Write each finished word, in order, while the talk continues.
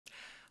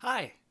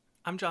Hi,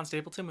 I'm Jon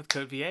Stapleton with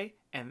CodeVA,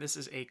 and this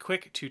is a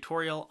quick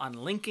tutorial on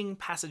linking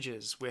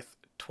passages with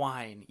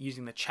Twine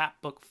using the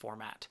Chapbook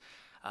format.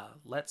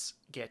 Let's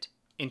get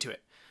into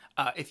it.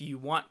 If you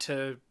want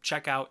to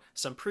check out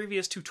some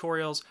previous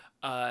tutorials,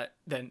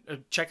 then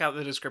check out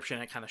the description.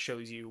 It kind of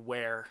shows you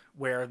where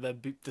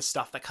the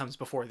stuff that comes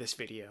before this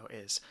video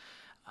is.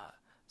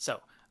 So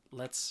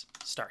let's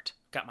start.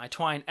 Got my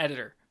Twine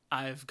editor.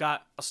 I've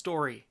got a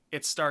story.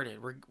 It's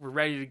started. We're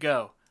ready to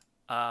go.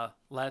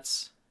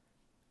 Let's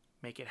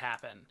make it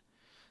happen.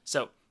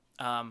 So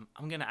I'm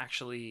gonna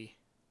actually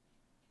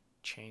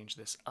change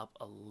this up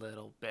a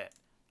little bit.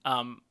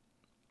 I've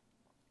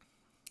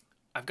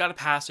got a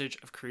passage.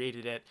 I've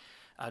created it.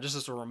 Just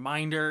as a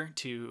reminder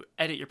to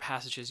edit your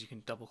passages, you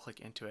can double click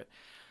into it.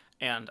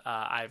 And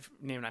I've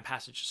named my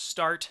passage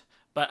start,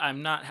 but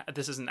I'm not,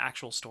 this is an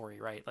actual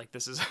story, right? Like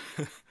this is,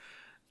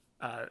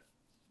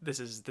 this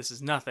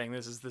is nothing.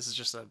 This is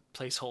just a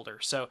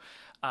placeholder. So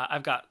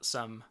I've got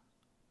some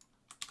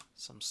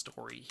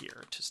story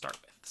here to start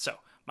with. So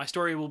my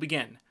story will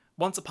begin.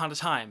 Once upon a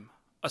time,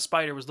 a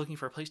spider was looking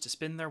for a place to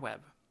spin their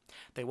web.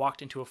 They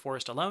walked into a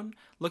forest alone,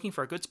 looking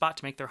for a good spot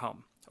to make their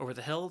home. Over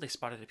the hill, they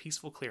spotted a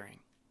peaceful clearing.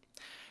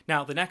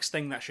 Now, the next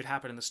thing that should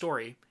happen in the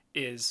story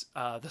is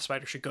the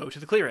spider should go to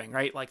the clearing,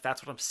 right? Like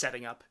that's what I'm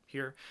setting up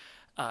here.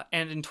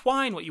 And in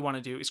Twine, what you want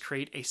to do is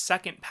create a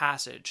second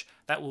passage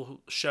that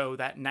will show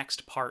that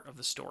next part of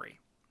the story.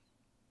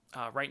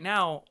 Right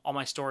now, all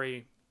my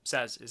story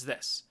says is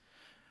this.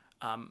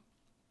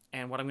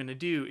 And what I'm going to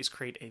do is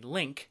create a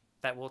link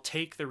that will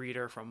take the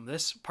reader from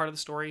this part of the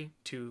story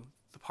to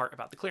the part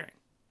about the clearing.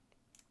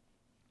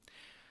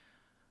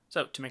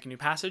 So to make a new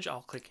passage,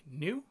 I'll click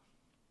New,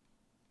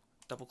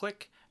 double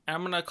click, and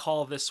I'm going to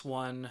call this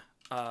one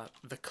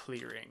The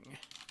Clearing.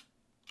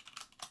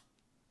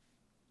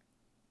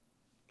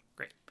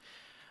 Great.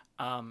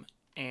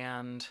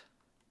 And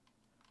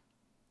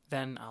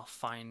then I'll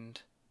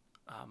find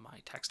my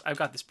text. I've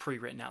got this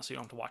pre-written out, so you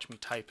don't have to watch me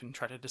type and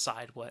try to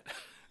decide what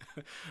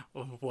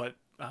what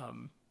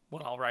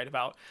I'll write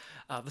about.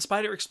 The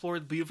spider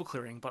explored the beautiful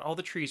clearing, but all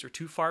the trees were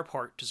too far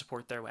apart to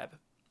support their web.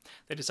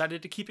 They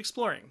decided to keep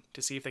exploring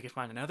to see if they could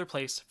find another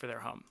place for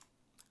their home.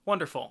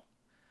 Wonderful.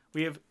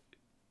 We have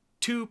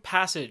two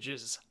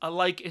passages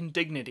alike in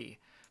dignity,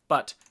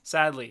 but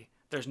sadly,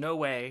 there's no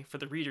way for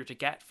the reader to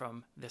get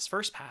from this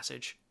first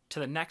passage to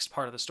the next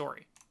part of the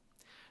story.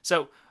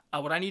 So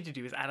what I need to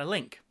do is add a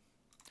link.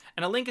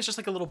 And a link is just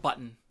like a little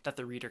button that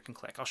the reader can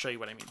click. I'll show you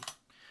what I mean.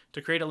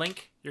 To create a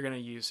link, you're going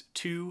to use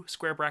 2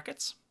 square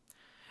brackets,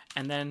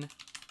 and then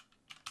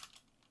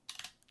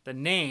the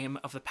name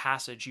of the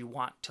passage you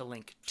want to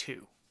link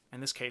to.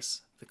 In this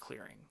case, The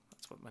Clearing.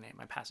 That's what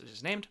my passage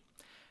is named.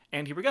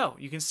 And here we go.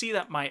 You can see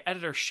that my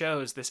editor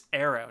shows this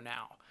arrow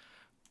now,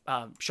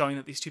 showing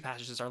that these two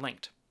passages are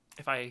linked.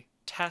 If I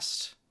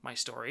test my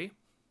story,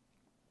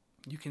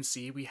 you can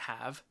see we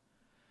have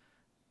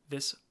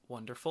this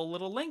wonderful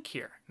little link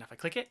here. And if I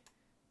click it,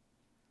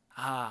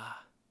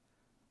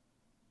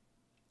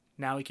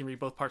 now we can read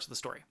both parts of the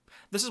story.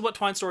 This is what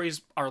Twine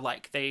stories are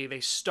like.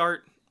 They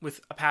start with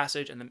a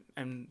passage,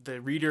 and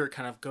the reader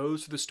kind of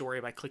goes through the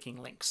story by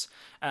clicking links.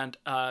 And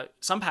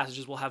some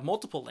passages will have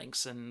multiple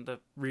links, and the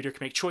reader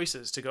can make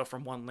choices to go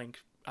from one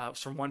link,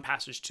 from one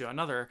passage to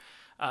another,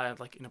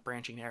 like in a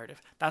branching narrative.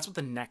 That's what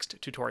the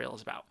next tutorial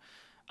is about.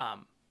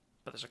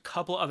 But there's a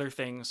couple other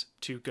things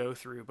to go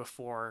through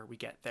before we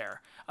get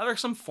there. There are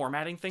some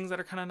formatting things that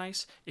are kind of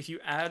nice. If you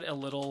add a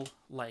little,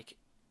 like,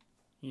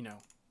 you know,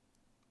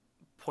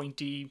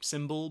 pointy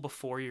symbol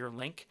before your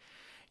link,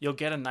 you'll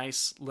get a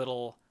nice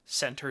little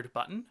centered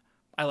button.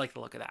 I like the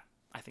look of that.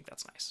 I think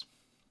that's nice.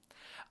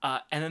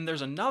 And then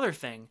there's another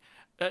thing.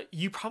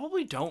 You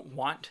probably don't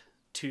want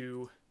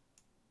to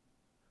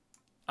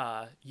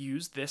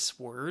use this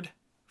word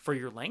for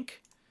your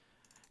link,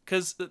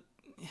 because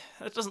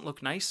that doesn't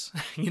look nice.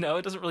 You know,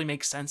 it doesn't really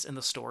make sense in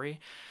the story.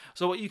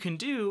 So what you can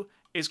do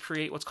is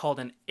create what's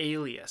called an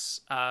alias,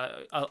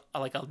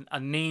 like a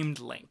named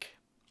link.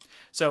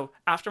 So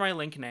after my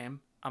link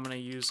name,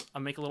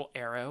 I'll make a little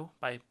arrow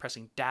by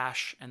pressing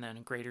dash and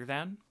then greater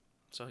than.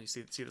 So you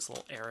see this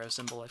little arrow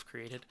symbol I've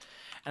created.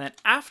 And then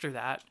after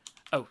that,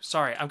 oh,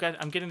 sorry, I'm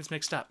getting this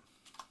mixed up.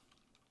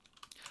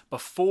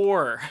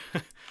 Before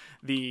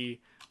the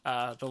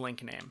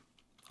link name,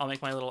 I'll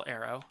make my little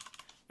arrow.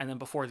 And then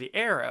before the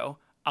arrow,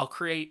 I'll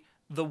create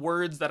the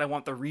words that I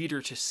want the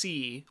reader to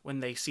see when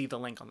they see the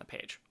link on the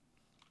page.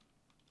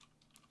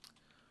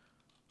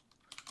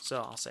 So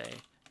I'll say,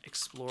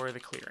 explore the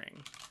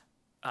clearing.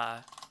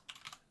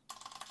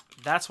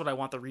 That's what I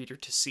want the reader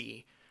to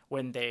see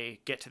when they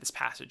get to this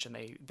passage and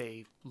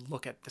they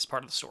look at this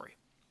part of the story.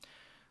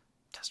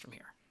 Test from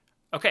here.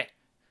 Okay,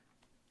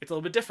 it's a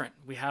little bit different.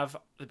 We have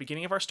the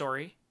beginning of our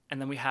story,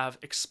 and then we have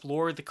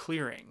explore the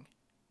clearing.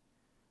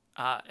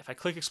 If I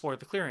click explore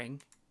the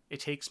clearing, it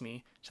takes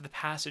me to the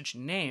passage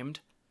named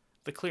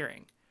The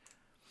Clearing.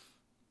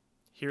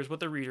 Here's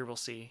what the reader will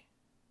see,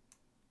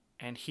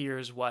 and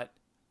here's what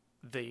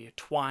the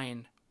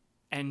Twine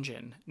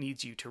engine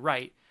needs you to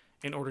write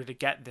in order to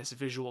get this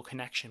visual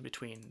connection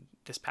between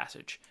this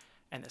passage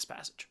and this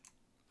passage.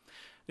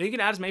 Now you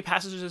can add as many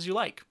passages as you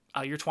like.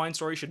 Your Twine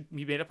story should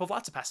be made up of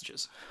lots of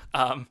passages.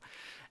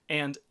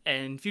 And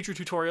in future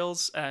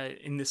tutorials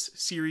in this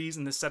series,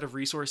 in this set of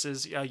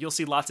resources, you'll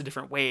see lots of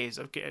different ways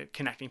of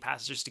connecting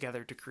passages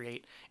together to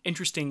create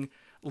interesting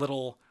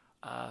little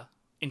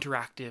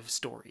interactive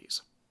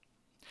stories.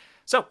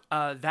 So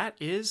that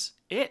is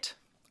it.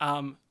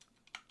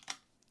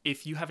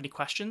 If you have any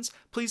questions,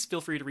 please feel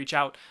free to reach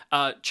out.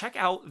 Check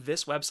out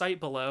this website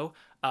below,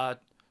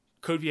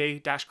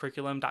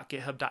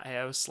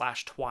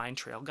 codeva-curriculum.github.io/Twine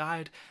Trail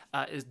Guide.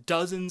 Is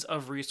dozens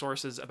of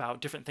resources about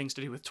different things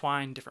to do with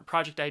Twine, different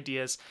project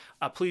ideas.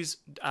 Please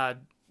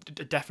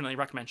definitely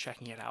recommend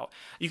checking it out.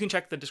 You can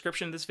check the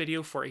description of this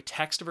video for a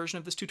text version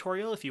of this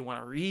tutorial if you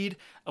want to read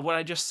what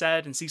I just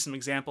said and see some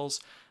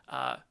examples.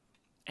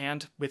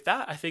 And with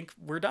that, I think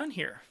we're done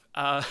here.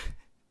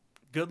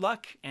 Good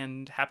luck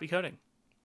and happy coding.